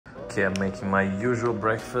Okay, I'm making my usual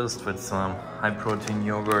breakfast with some high-protein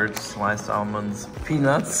yogurt, sliced almonds,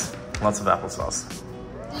 peanuts, lots of applesauce,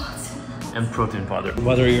 and protein powder.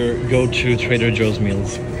 What are your go-to Trader Joe's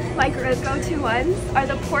meals? My go-to ones are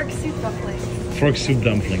the pork soup dumplings. Pork soup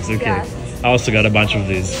dumplings, okay. Yes. I also got a bunch of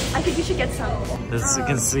these. I think you should get some. As you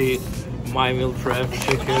can see, my meal prep,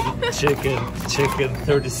 chicken,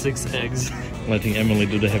 36 eggs. Letting Emily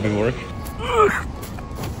do the heavy work.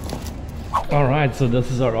 Alright, so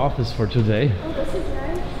this is our office for today. Oh, this is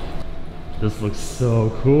nice. This looks so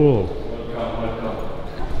cool.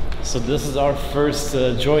 So this is our first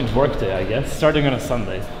joint work day, I guess, starting on a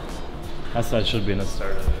Sunday. That's how it should be in a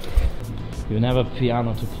start. You even have a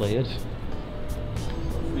piano to play it.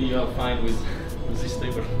 We are fine with this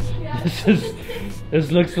table. Yeah.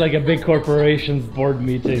 This looks like a big corporation's board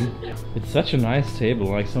meeting. It's such a nice table,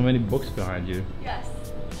 like so many books behind you. Yes.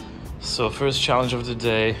 So first challenge of the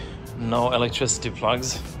day, no electricity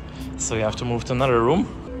plugs. So you have to move to another room.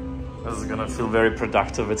 This is gonna feel very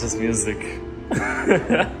productive with this music. It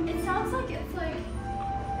sounds like it's like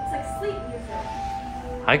sleep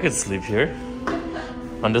music. I could sleep here.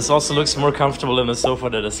 And this also looks more comfortable than the sofa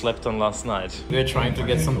that I slept on last night. We're trying to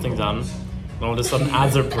get something done. All of a sudden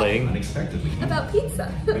ads are playing. About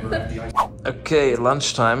pizza. Okay,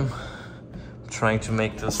 lunchtime. I'm trying to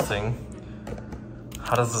make this thing.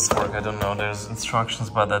 How does this work? I don't know. There's instructions,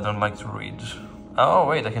 but I don't like to read. Oh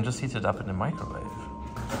wait, I can just heat it up in the microwave.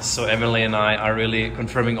 So Emily and I are really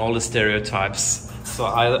confirming all the stereotypes. So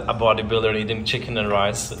a bodybuilder eating chicken and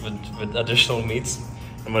rice with additional meats.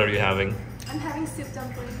 And what are you having? I'm having soup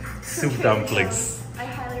dumplings. Soup dumplings. I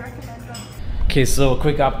highly recommend them. Okay, so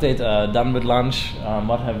quick update, done with lunch.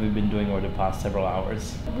 What have we been doing over the past several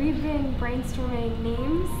hours? We've been brainstorming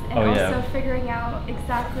names and also figuring out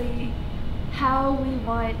exactly how we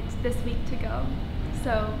want this week to go.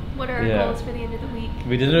 So what are our goals for the end of the week?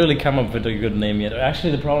 We didn't really come up with a good name yet.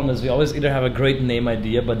 Actually, the problem is we always either have a great name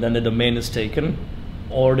idea, but then the domain is taken,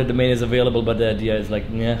 or the domain is available, but the idea is like,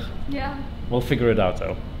 yeah. Yeah. We'll figure it out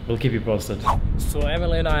though. We'll keep you posted. So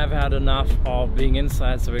Emily and I have had enough of being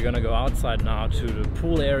inside, so we're gonna go outside now to the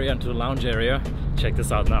pool area and to the lounge area. Check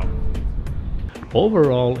this out now.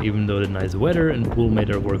 Overall, even though the nice weather and pool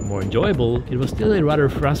made our work more enjoyable, it was still a rather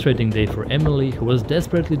frustrating day for Emily, who was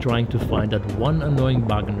desperately trying to find that one annoying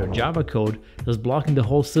bug in her Java code that's blocking the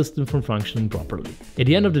whole system from functioning properly. At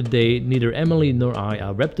the end of the day, neither Emily nor I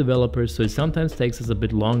are web developers, so it sometimes takes us a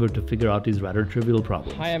bit longer to figure out these rather trivial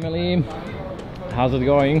problems. Hi Emily, how's it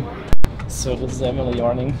going? So this is Emily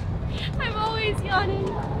yawning. I'm always yawning.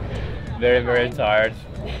 Very, very tired.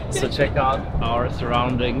 So check out our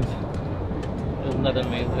surroundings. Isn't that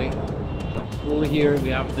amazing? Pool here, we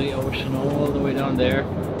have the ocean all the way down there.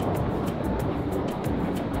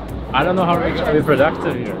 I don't know how we're gonna be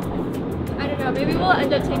productive here. I don't know, maybe we'll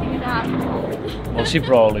end up taking a nap. Well, she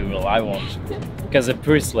probably will, I won't. Because I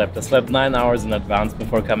pre-slept. I slept 9 hours in advance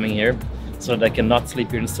before coming here, so that I can not sleep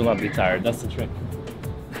here and still not be tired. That's the trick.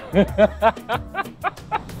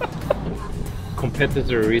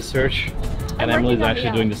 Competitor research. And Emily's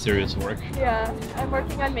actually doing the serious work. Yeah, I'm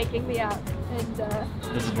working on making the app and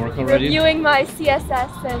does it work already? Reviewing my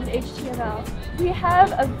CSS and HTML. We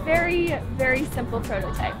have a very, very simple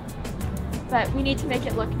prototype, but we need to make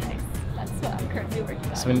it look nice. That's what I'm currently working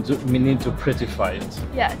on. So we need to prettify it.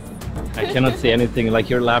 Yes. I cannot see anything. Like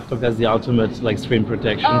your laptop has the ultimate like screen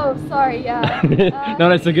protection. Oh, sorry. Yeah. No,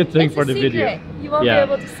 that's a good thing for the video. You won't be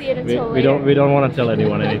able to see it until later. We don't want to tell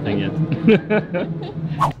anyone anything yet.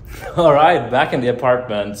 All right, back in the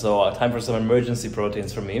apartment. So time for some emergency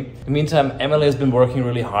proteins for me. In the meantime, Emily has been working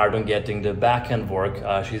really hard on getting the back-end work.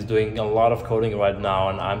 She's doing a lot of coding right now,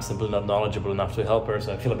 and I'm simply not knowledgeable enough to help her,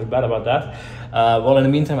 so I feel a bit bad about that. Well, in the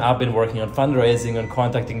meantime, I've been working on fundraising, on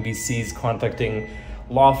contacting VCs, contacting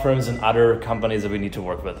law firms and other companies that we need to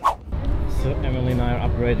work with. So Emily and I are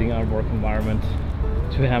upgrading our work environment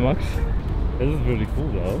to hammocks. This is really cool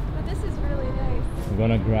though. But this is really nice. I'm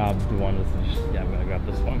gonna grab the one that's, yeah, I'm gonna grab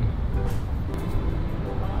this one.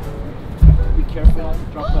 Be careful not to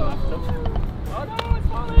drop the laptop. Oh no, it's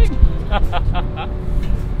falling!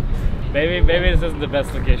 maybe this isn't the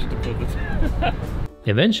best location to put it.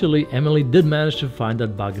 Eventually, Emily did manage to find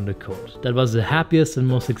that bug in the code. That was the happiest and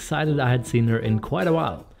most excited I had seen her in quite a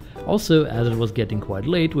while. Also, as it was getting quite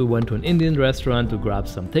late, we went to an Indian restaurant to grab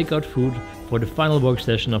some takeout food for the final work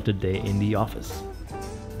session of the day in the office.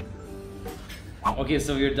 Okay,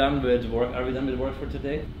 so we're done with work. Are we done with work for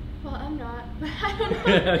today? Well, I'm not, but I don't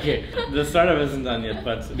know. Okay, the startup isn't done yet,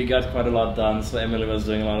 but we got quite a lot done. So Emily was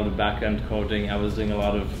doing a lot of the back-end coding. I was doing a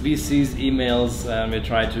lot of VCs, emails, and we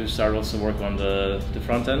tried to start also work on the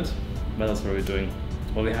front end. What else were we doing?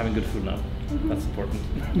 Well, we're having good food now. That's important.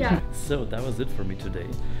 Yeah. So that was it for me today.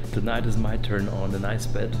 Tonight is my turn on the nice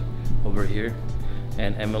bed over here,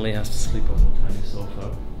 and Emily has to sleep on the tiny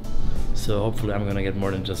sofa. So hopefully I'm gonna get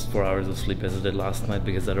more than just 4 hours of sleep as I did last night,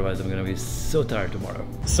 because otherwise I'm gonna be so tired tomorrow.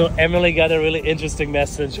 So Emily got a really interesting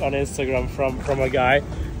message on Instagram from a guy.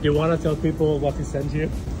 Do you want to tell people what he sent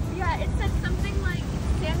you? Yeah, it said something like,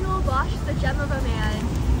 Samuel Bosch, the gem of a man,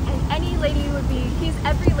 and any lady would be, he's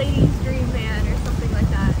every lady's dream man, or something like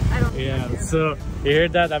that. I don't know. Yeah, so you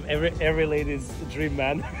heard that? I'm every lady's dream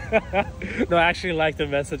man. No, I actually like the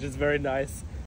message, it's very nice.